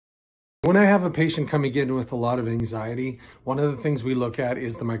When I have a patient coming in with a lot of anxiety, one of the things we look at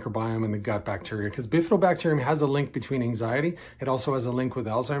is the microbiome and the gut bacteria, because Bifidobacterium has a link between anxiety. It also has a link with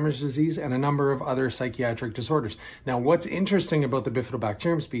Alzheimer's disease and a number of other psychiatric disorders. Now, what's interesting about the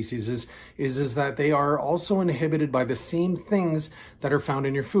Bifidobacterium species is that they are also inhibited by the same things that are found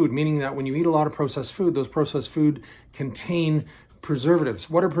in your food, meaning that when you eat a lot of processed food, those processed food contain preservatives.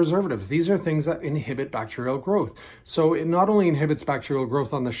 What are preservatives? These are things that inhibit bacterial growth. So it not only inhibits bacterial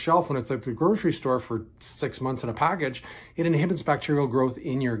growth on the shelf when it's at the grocery store for 6 months in a package, it inhibits bacterial growth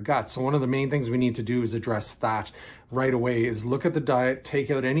in your gut. So one of the main things we need to do is address that right away, is look at the diet, take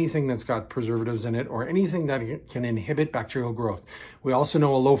out anything that's got preservatives in it or anything that can inhibit bacterial growth. We also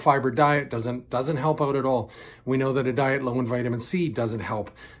know a low fiber diet doesn't help out at all. We know that a diet low in vitamin C doesn't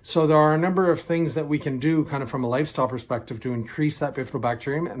help. So there are a number of things that we can do kind of from a lifestyle perspective to increase that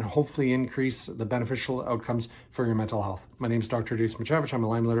Bifidobacterium and hopefully increase the beneficial outcomes for your mental health. My name is Dr. Jason Michevich. I'm a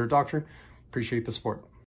LymeDoctor doctor. Appreciate the support.